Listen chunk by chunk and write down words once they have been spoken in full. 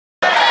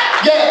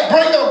Yeah,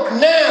 bring them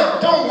now.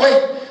 Don't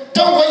wait.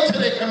 Don't wait till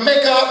they can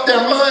make up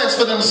their minds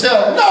for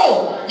themselves.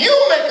 No, you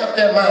make up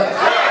their minds.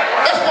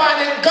 That's why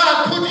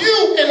God put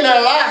you in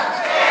their lives.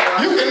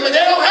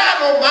 They don't have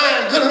no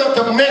mind good enough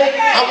to make.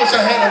 I wish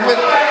I had a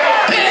witness.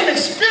 They ain't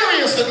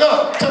experienced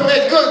enough to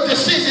make good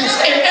decisions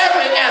in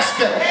every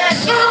aspect.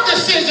 Some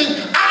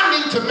decisions I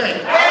need to make.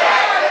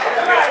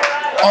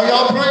 Are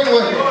y'all praying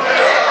with me?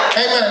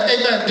 Amen.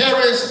 Amen.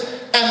 There is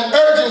an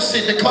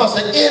urgency because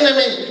the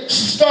enemy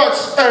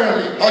starts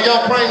early. Are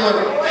y'all praying with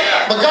me?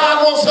 But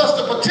God wants us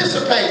to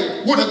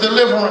participate with the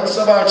deliverance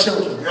of our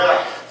children.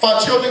 If our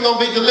children going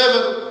to be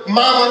delivered,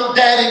 mama,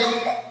 daddy,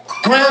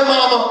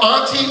 grandmama,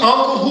 auntie,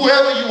 uncle,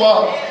 whoever you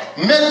are,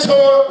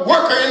 mentor,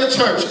 worker in the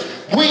church,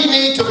 we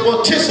need to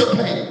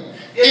participate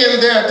in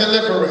their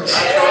deliverance.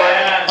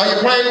 Are you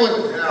praying with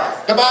me?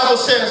 The Bible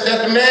says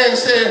that the man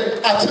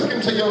said, I took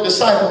him to your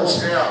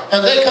disciples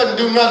and they couldn't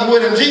do nothing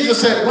with him.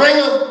 Jesus said, bring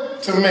him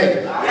to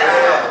me.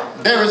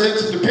 There is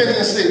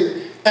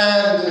interdependency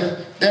and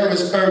there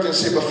is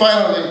urgency. But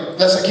finally,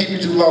 let's not keep you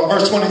too long.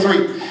 Verse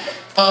 23.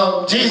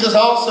 Jesus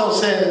also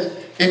says,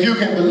 if you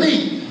can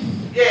believe,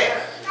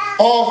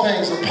 all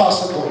things are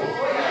possible.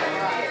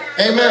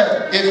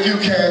 Amen. If you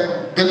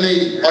can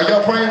believe. Are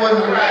y'all praying with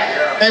me?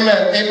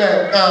 Amen.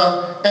 Amen.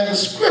 And the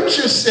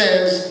scripture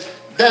says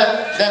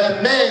that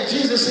the man,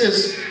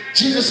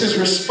 Jesus'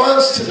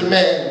 response to the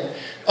man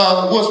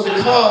was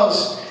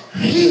because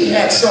he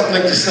had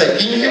something to say.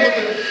 Can you hear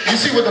you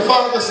see what the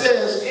Father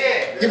says?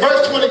 In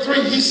verse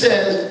 23, he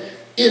says,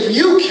 if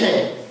you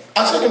can,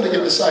 I took him to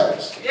your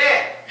disciples.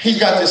 He's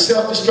got this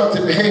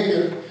self-destructive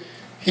behavior.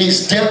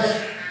 He's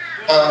deaf.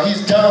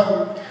 He's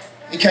dumb.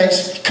 He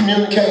can't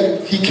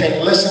communicate. He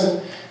can't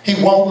listen. He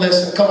won't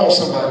listen. Come on,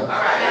 somebody.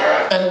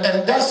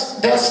 And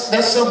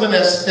that's something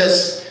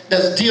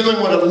that's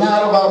dealing with a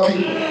lot of our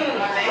people,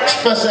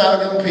 especially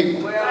our young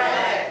people.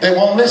 They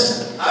won't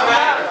listen.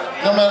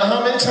 No matter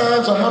how many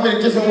times or how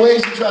many different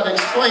ways you try to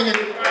explain it,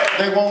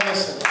 they won't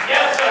listen.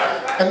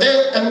 And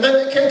then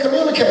they can't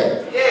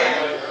communicate.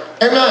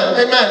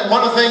 Amen. Amen.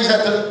 One of the things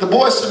that the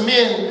Boys to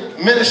Men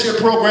ministry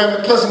program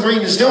at Pleasant Green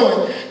is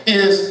doing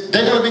is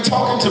they're going to be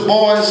talking to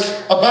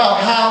boys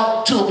about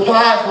how to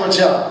apply for a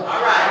job.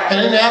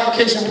 And in the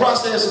application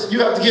process, you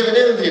have to give an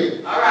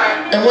interview.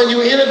 And when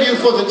you interview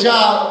for the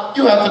job,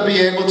 you have to be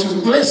able to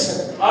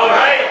listen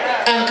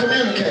and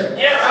communicate.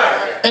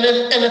 And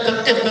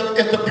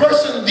if the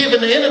person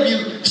giving the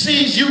interview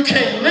sees you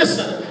can't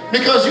listen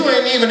because you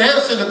ain't even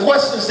answering the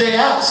questions they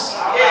ask,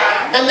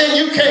 and then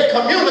you can't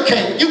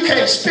communicate, you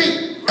can't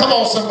speak. Come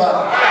on,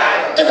 somebody.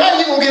 Then how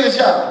you gonna get a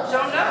job?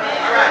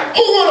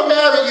 Who wanna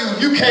marry you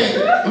if you can't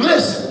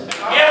listen?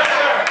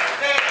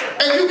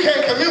 And you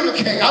can't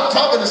communicate. I'm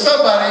talking to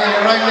somebody in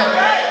here right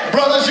now.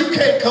 Brothers, you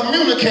can't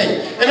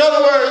communicate. In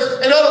other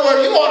words,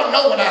 you ought to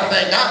know what I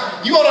think.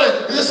 You ought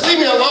to just leave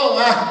me alone.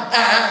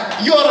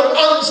 You ought to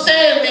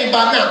understand me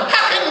by now.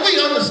 How can we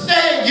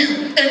understand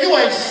you and you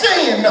ain't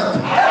saying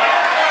nothing?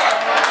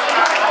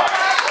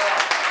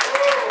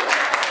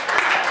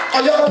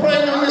 Are y'all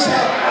praying on this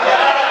house?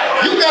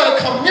 You got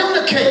to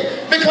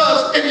communicate,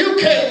 because if you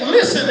can't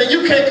listen and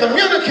you can't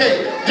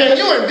communicate, then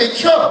you're in big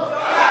trouble.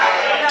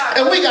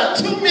 And we got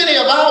too many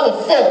of our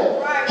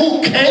folk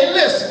who can't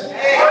listen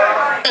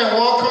and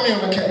won't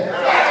communicate.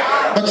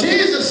 But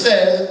Jesus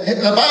says,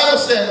 the Bible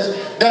says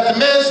that the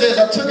man says,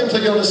 I took him to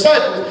your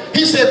disciples.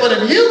 He said, but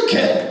if you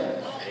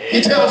can,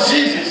 he tells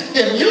Jesus,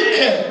 if you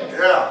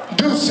can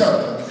do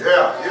something,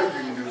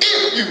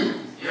 if you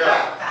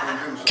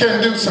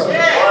can do something.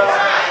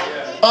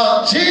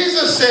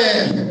 Jesus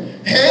said,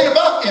 it ain't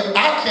about if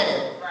I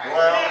can,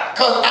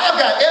 because I've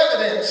got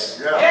evidence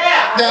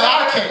that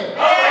I can.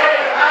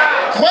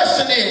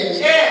 Question is,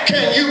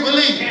 can you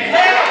believe?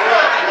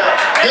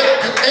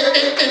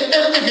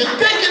 If you're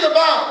thinking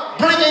about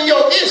bringing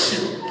your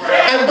issue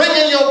and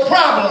bringing your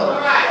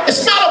problem,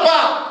 it's not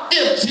about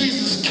if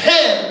Jesus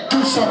can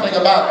do something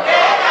about it.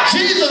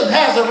 Jesus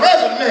has a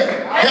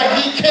resume that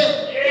he can.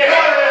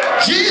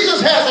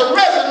 Jesus has a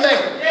resume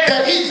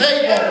that he's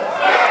able.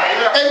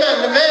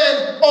 Amen. The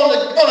man on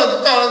the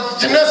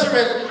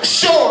Gennesaret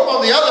shore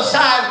on the other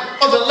side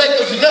of the lake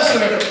of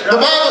Gennesaret, the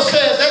Bible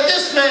says that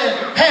this man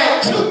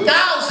had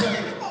 2,000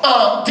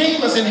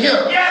 demons in him.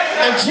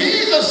 And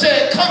Jesus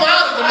said, come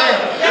out of the man.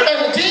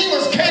 And the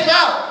demons came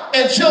out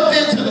and jumped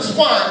into the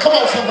swine. Come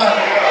on, somebody.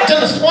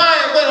 Then the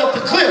swine went up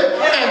the cliff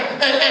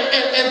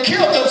and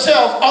killed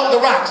themselves on the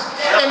rocks.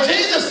 And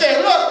Jesus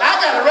said, look, I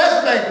got a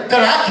resume that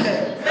I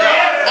can.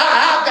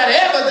 I've got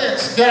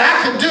evidence that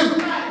I can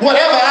do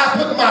whatever I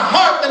put my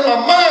heart and my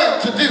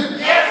mind to do.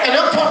 And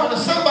I'm talking to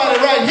somebody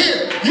right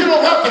here. You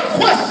don't have to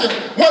question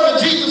whether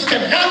Jesus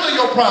can handle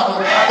your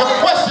problem. The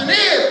question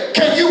is,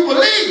 can you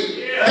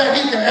believe that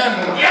he can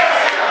handle it?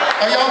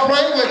 Are y'all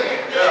praying with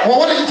me? Well,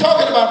 what are you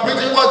talking about,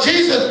 preacher? Well,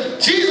 Jesus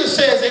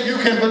says if you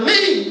can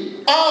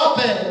believe, all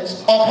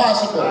things are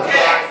possible.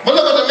 But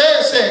look what the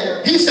man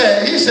said. He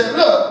said,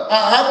 look,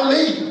 I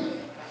believe.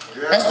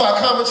 That's why I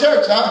come to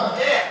church.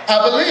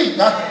 I believe.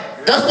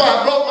 That's why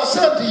I brought my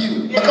son to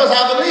you, because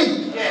I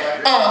believe.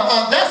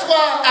 That's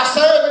why I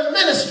serve in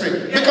ministry,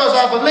 because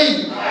I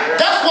believe.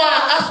 That's why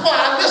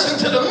I listen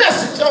to the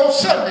message on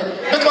Sunday,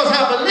 because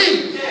I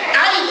believe.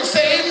 I even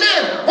say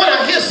amen when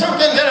I hear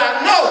something that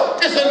I know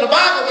is in the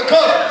Bible,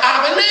 because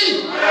I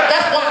believe.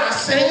 That's why I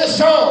sing his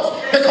songs,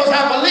 because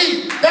I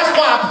believe. That's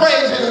why I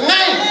praise his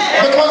name,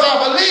 because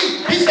I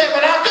believe. He said,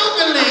 but I do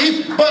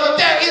believe, but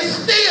there is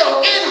still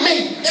in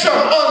me some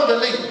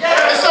unbelief.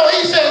 And so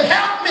he said,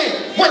 help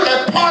me with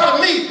that part of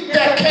me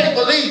that can't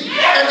believe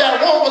and that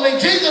won't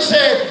believe. Jesus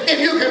said, if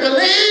you can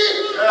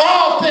believe,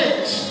 all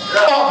things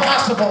are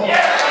possible.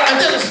 And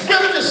then the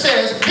scripture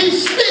says he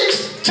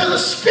speaks to the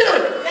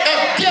spirit of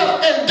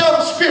deaf and dumb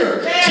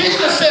spirit.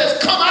 Jesus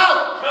says, come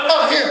out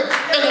of him.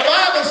 And the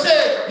Bible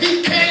said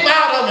he came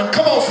out of him.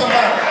 Come on,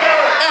 somebody.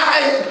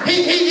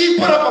 He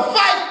put up a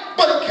fight,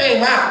 but it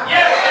came out.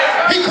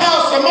 He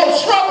caused some more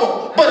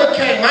trouble, but it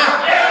came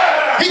out.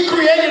 He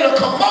created a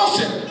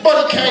commotion,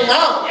 but it came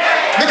out.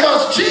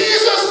 Because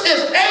Jesus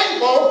is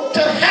able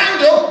to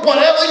handle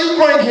whatever you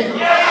bring him.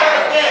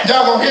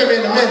 Y'all gonna hear me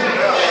in a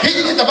minute.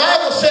 The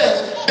Bible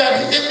says that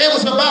it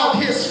was about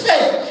his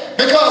faith.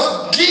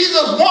 Because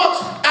Jesus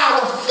wants our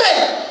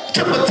faith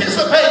to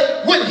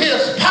participate with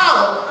his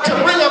power to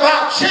bring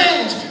about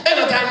change and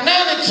a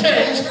dynamic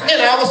change in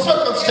our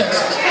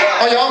circumstances.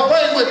 Are y'all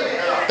praying with me?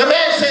 The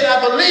man said,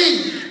 I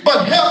believe,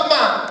 but help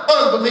my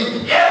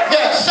unbelief.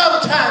 Yeah,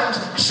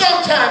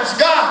 sometimes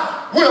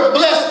God will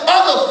bless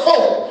other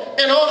folk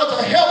in order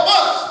to help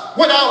us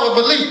with our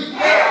belief.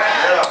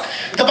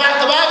 The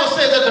Bible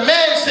says that the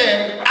man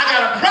said, I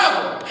got a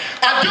problem.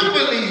 I do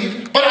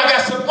believe, but I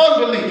got some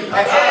unbelief.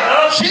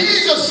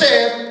 Jesus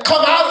said,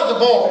 come out of the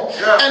boy.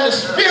 And the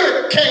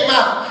spirit came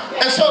out.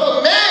 And so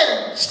the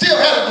man still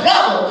had a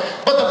problem.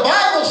 But the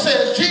Bible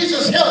says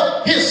Jesus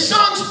helped his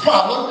son's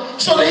problem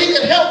so that he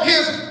could help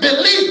his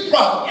belief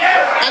problem.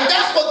 And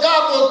that's what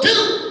God will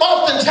do.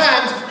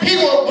 Oftentimes, he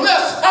will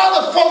bless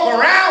other folk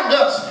around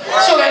us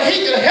so that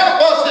he can help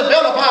us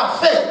develop our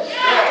faith.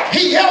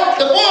 He helped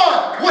the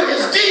boy with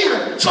his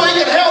demon so he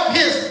could help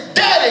his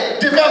daddy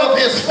develop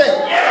his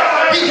faith.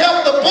 He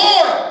helped the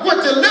boy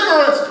with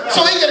deliverance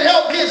so he could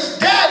help his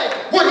daddy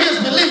with his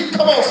belief.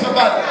 Come on,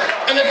 somebody.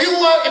 And if you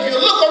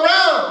look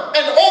around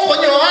and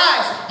open your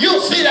eyes,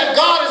 you'll see that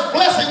God is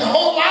blessing a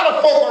whole lot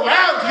of folk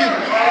around you.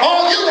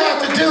 All you have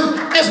to do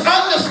is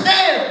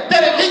understand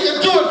that if he can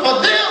do it for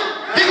them,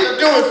 he can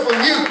do it for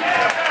you.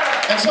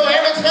 And so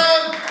every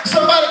time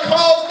somebody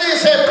calls me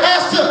and says,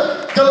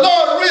 Pastor, the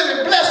Lord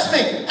really blessed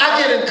me,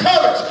 I get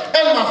encouraged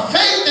and my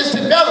faith is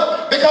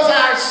developed because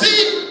I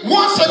see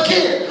once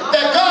again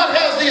that God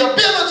has the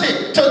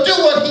ability to do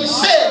what he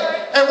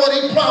said and what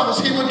he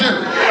promised he would do.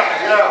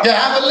 Yeah,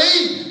 I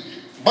believe,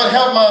 but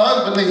help my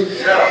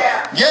unbelief.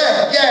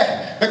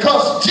 Yeah,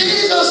 because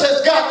Jesus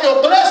has got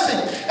your blessing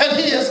and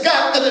he has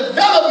got the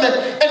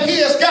development and he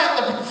has got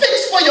the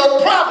fix for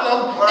your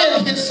problem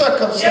in his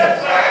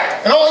circumstance.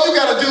 And all you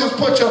got to do is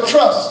put your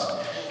trust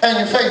and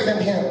your faith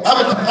in him.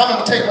 I'm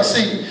going to take my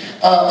seat.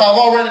 I've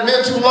already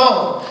been too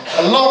long,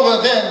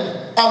 longer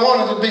than I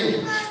wanted to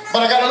be.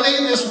 But I got to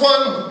leave this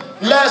one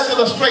last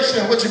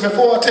illustration with you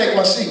before I take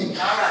my seat.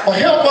 Well,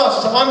 help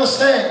us to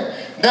understand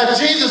that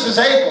Jesus is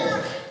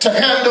able to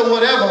handle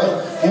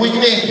whatever we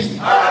need.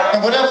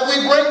 And whatever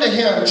we bring to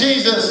him,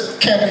 Jesus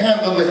can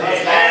handle it.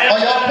 Are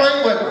y'all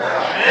praying with me?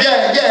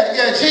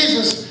 Yeah.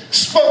 Jesus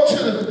spoke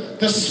to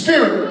the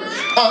spirit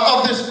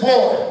of this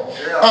boy.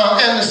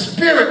 And the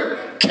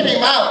spirit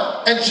came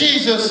out and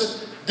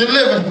Jesus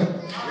delivered him.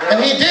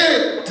 And he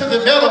did it to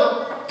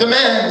develop the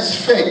man's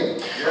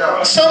faith.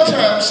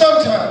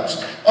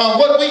 Sometimes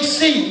what we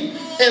see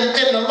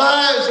in the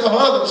lives of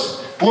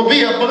others will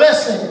be a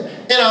blessing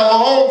in our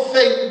own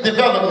faith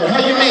development. How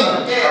you mean?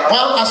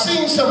 Well, I've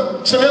seen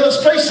some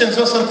illustrations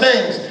of some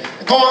things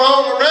going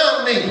on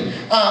around me.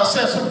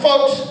 Some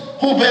folks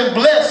who've been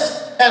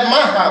blessed at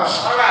my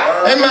house.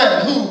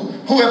 Amen.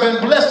 Who have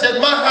been blessed at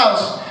my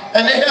house.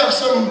 And they have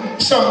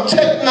some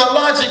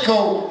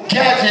technological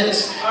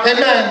gadgets,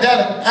 amen,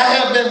 that I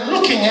have been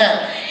looking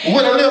at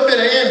with a little bit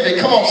of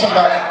envy. Come on,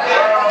 somebody.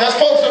 There's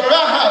folks in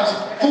our house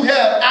who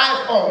have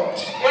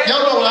iPhones.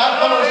 Y'all know what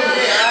iPhones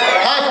is?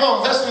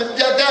 iPhones,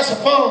 that's a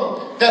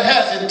phone that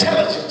has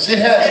intelligence.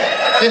 It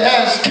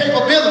has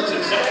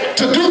capabilities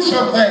to do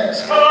some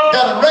things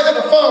that a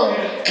regular phone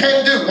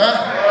can't do. Huh?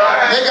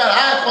 They got an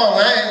iPhone.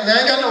 I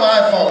ain't got no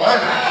iPhone.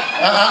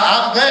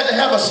 I'm glad to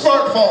have a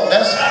smartphone.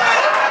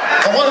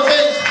 And one of the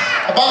things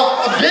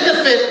about the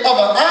benefit of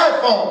an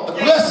iPhone, the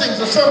blessings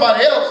of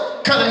somebody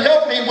else, kind of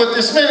helped me with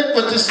this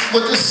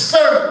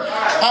sermon.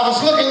 I was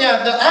looking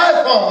at the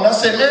iPhone. I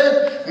said,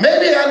 man,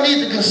 maybe I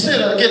need to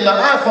consider getting an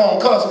iPhone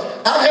because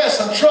I've had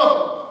some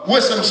trouble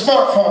with some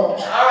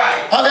smartphones.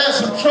 I've had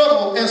some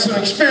trouble and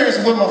some experience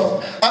with my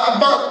phone.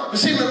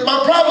 My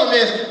problem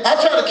is I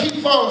try to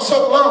keep phones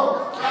so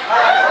long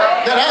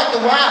that after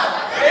a while,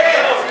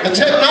 the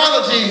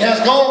technology has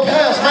gone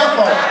past my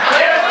phone.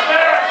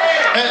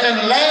 And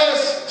the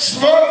last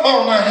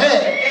smartphone I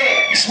had,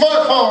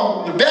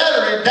 the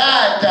battery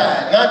died.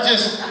 Not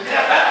just,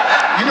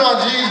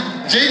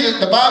 Jesus,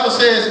 the Bible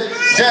says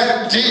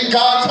that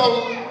God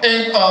told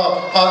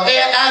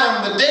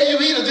Adam, the day you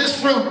eat of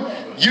fruit,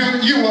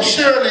 you will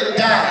surely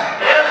die.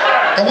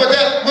 And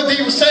what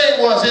he was saying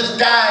was, it's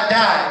die,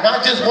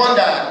 not just one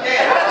die.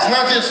 It's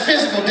not just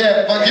physical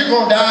death, but you're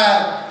going to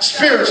die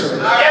spiritually.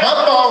 My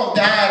phone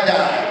died.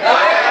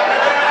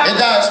 It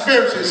died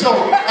spiritually. So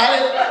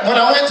when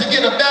I went to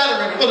get a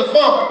battery for the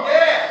phone,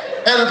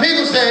 and the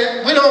people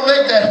said, we don't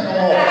make that no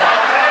more.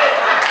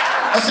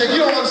 I said, you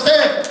don't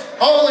understand.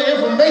 All the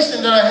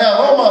information that I have,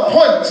 all my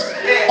appointments,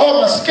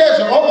 all my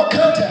schedule, all my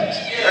contacts,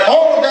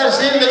 all of that is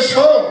in this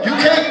phone. You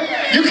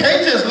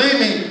can't just leave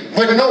me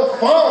with no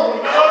phone.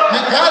 You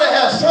gotta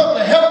have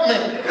something to help me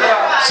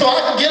so I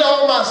can get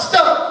all my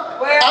stuff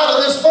out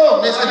of this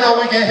phone. They said, no,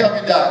 we can't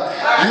help you, Doc.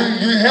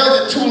 You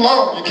held it too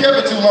long. You kept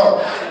it too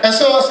long. And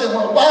so I said,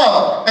 well,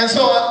 wow. And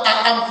so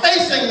I'm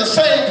facing the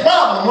same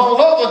problem all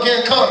over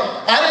again because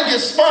I didn't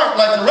get smart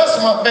like the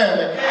rest of my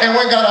family. And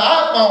when I got an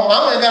iPhone, I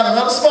went and got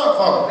another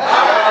smartphone.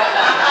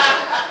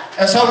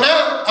 And so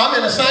now I'm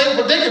in the same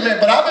predicament,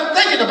 but I've been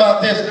thinking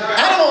about this.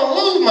 I don't want to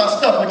lose my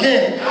stuff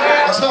again.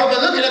 And so I've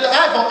been looking at the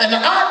iPhone, and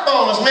the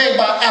iPhone is made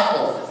by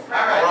Apple.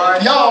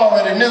 Y'all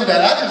already knew that.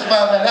 I just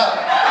found that out.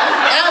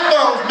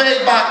 iPhone's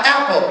made by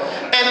Apple.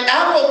 And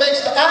Apple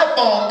makes the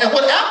iPhone, and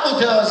what Apple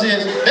does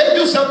is they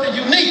do something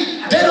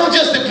unique. They don't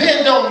just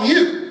depend on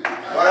you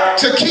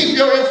to keep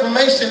your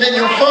information in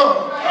your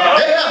phone.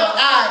 They have an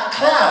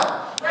iCloud.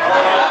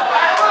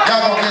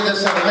 Y'all gonna get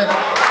this in a minute.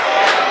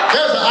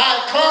 There's an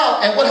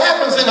iCloud, and what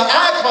happens in the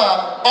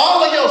iCloud,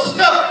 all of your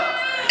stuff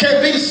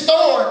can be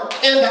stored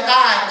in the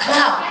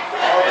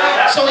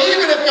iCloud. So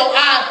even if your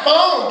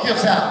iPhone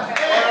gives out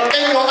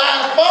and your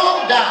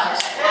iPhone dies,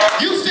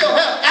 you still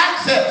have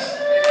access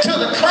to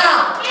the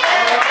cloud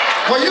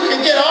where you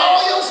can get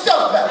all your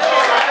stuff back.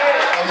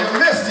 Oh, you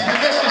missed it. You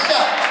missed your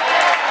shot.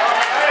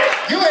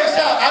 You ain't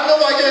shout. I know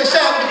why you ain't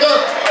shouting,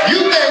 because you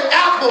think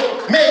Apple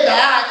made the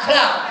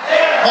iCloud.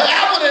 But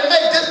Apple didn't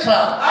make this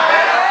cloud.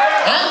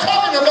 I ain't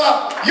talking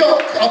about your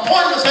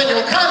appointments and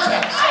your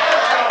contacts.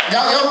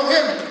 Y'all don't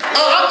hear me.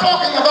 I'm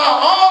talking about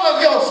all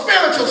of your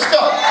spiritual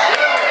stuff.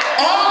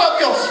 All of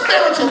your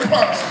spiritual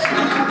promises.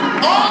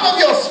 All of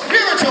your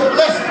spiritual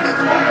blessings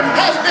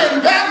has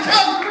been backed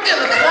up in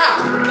the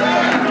cloud.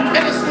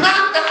 And it's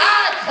not the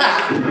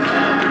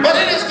iCloud, but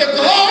it is the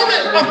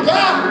glory of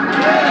God.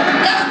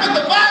 That's what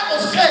the Bible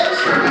says.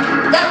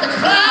 That the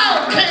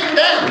cloud came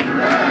down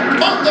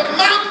on the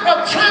Mount of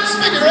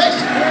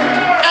Transfiguration,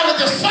 and the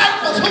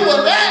disciples who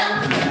were there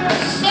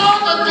saw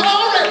the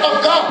glory of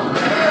God,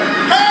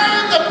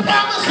 heard the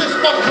promises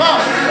of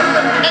God,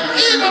 and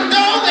even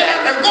though they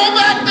had to go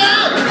back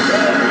down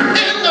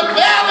in the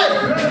valley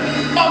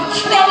of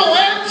trouble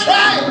and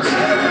trials,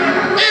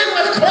 in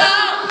the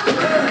cloud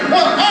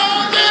were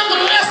all their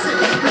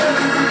blessings.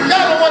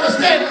 Y'all don't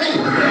understand me.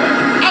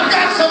 I've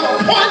got some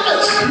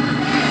appointments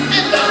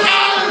in the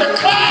eye of the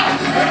cloud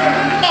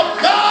of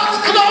God's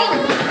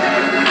glory.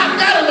 I've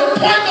got an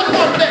appointment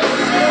one day.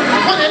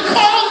 When it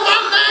calls my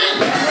name,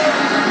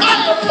 my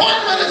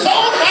appointment is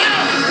on now.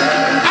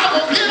 I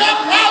will get up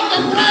out of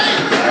the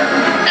grave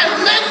and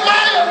make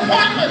my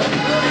appointment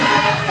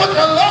with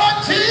the Lord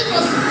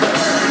Jesus.